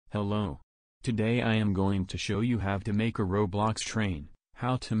Hello. Today I am going to show you how to make a Roblox train,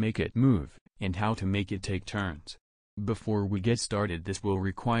 how to make it move, and how to make it take turns. Before we get started, this will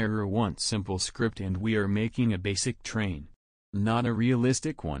require one simple script, and we are making a basic train, not a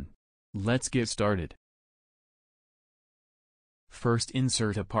realistic one. Let's get started. First,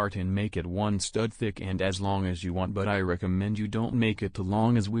 insert a part and make it 1 stud thick and as long as you want, but I recommend you don't make it too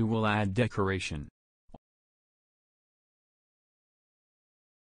long as we will add decoration.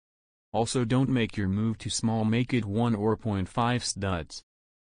 Also, don't make your move too small, make it 1 or 0.5 studs.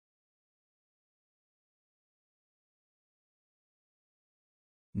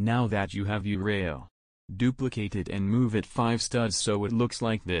 Now that you have your rail, duplicate it and move it 5 studs so it looks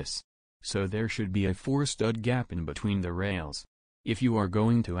like this. So there should be a 4 stud gap in between the rails. If you are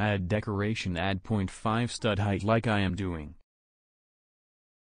going to add decoration, add 0.5 stud height like I am doing.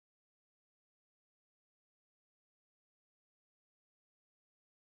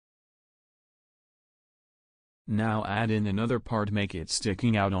 Now add in another part, make it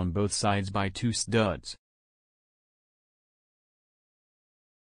sticking out on both sides by 2 studs.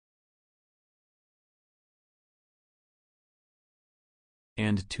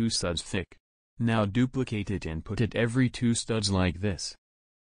 And 2 studs thick. Now duplicate it and put it every 2 studs like this.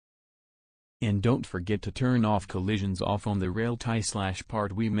 And don't forget to turn off collisions off on the rail tie /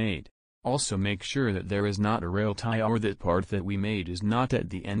 part we made. Also make sure that there is not a rail tie or that part that we made is not at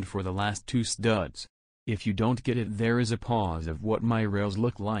the end for the last 2 studs. If you don't get it, there is a pause of what my rails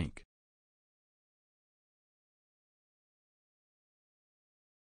look like.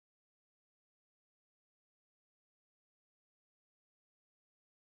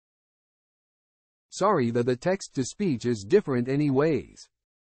 Sorry that the text-to-speech is different anyways.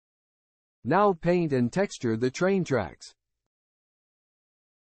 Now paint and texture the train tracks.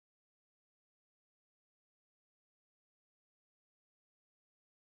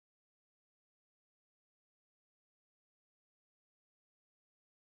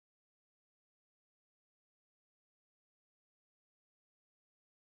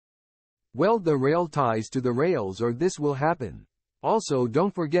 Weld the rail ties to the rails or this will happen. Also,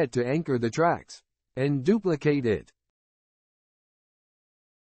 don't forget to anchor the tracks and duplicate it.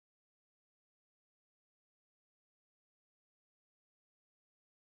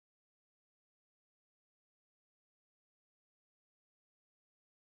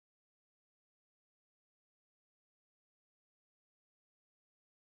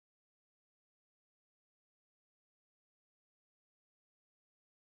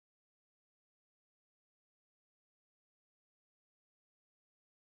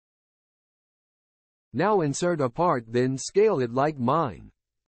 Now insert a part, then scale it like mine.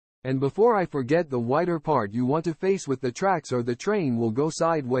 And before I forget, the wider part you want to face with the tracks or the train will go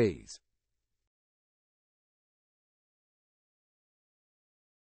sideways.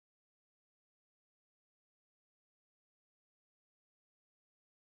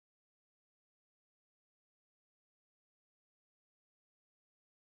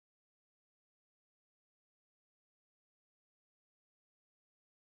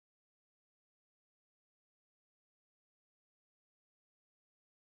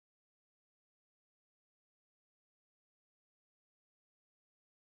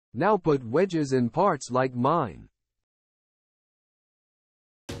 Now put wedges in parts like mine.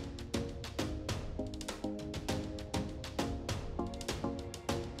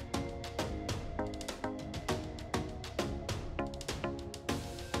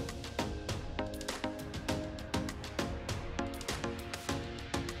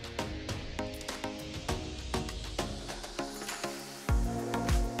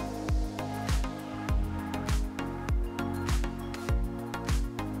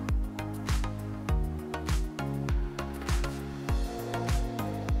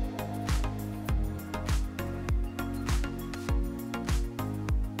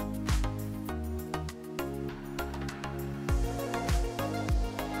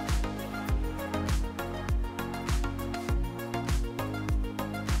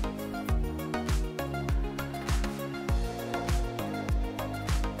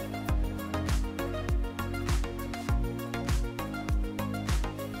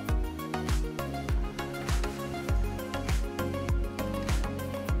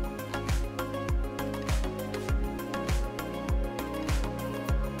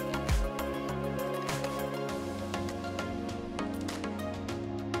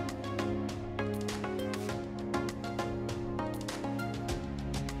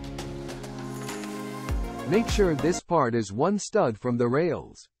 Make sure this part is 1 stud from the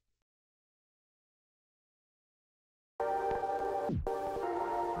rails.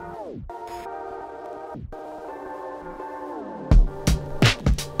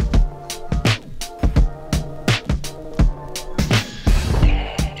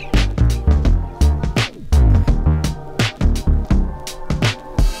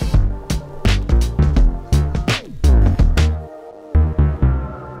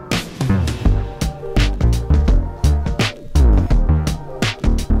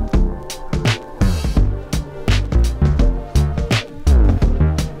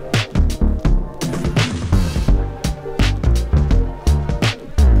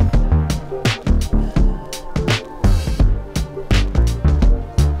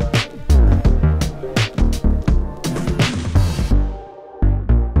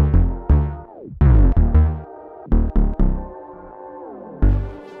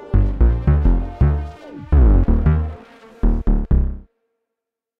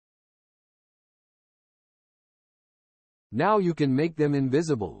 Now you can make them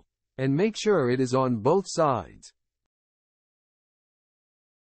invisible. And make sure it is on both sides.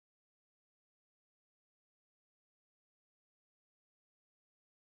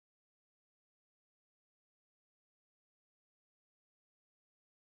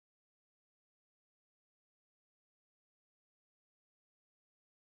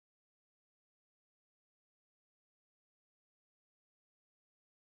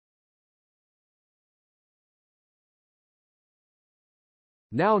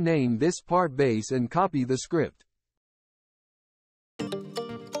 Now name this part base and copy the script.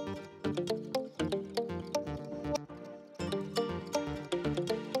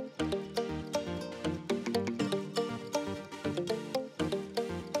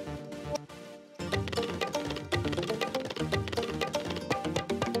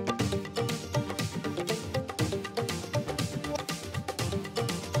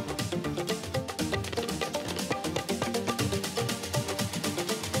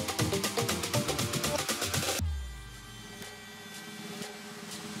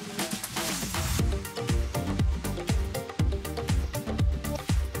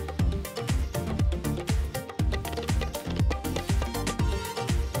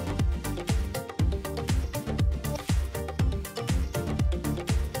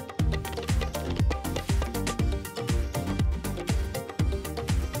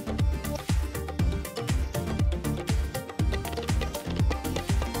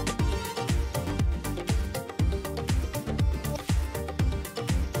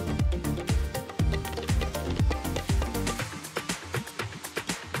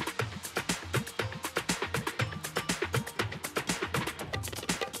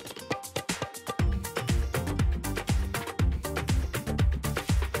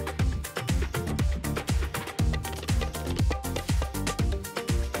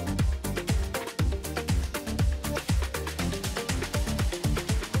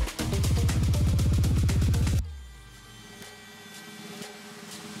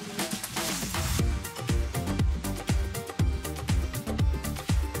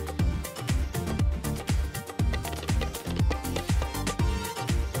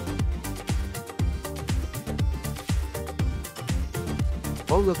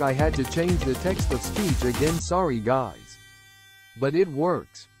 Oh look, I had to change the text of speech again, sorry guys. But it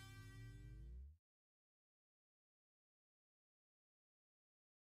works.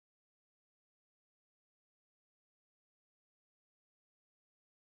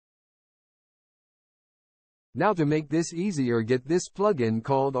 Now to make this easier, get this plugin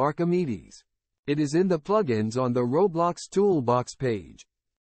called Archimedes. It is in the plugins on the Roblox toolbox page.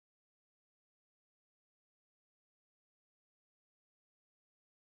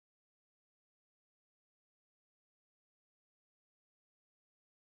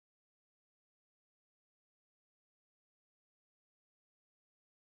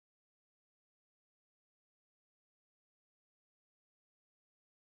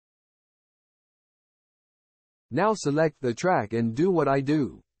 Now select the track and do what I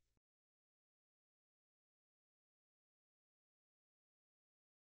do.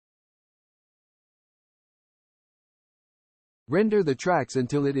 Render the tracks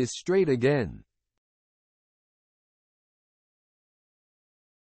until it is straight again.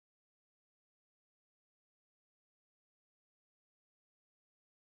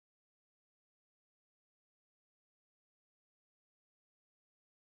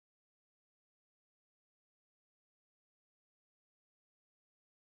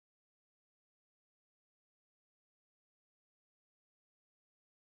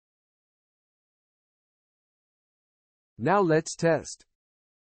 Now let's test.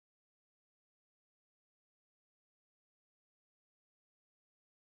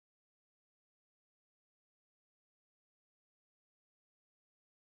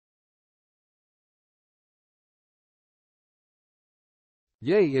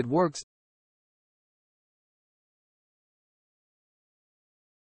 Yay, it works.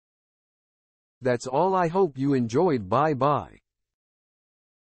 That's all, I hope you enjoyed. Bye bye.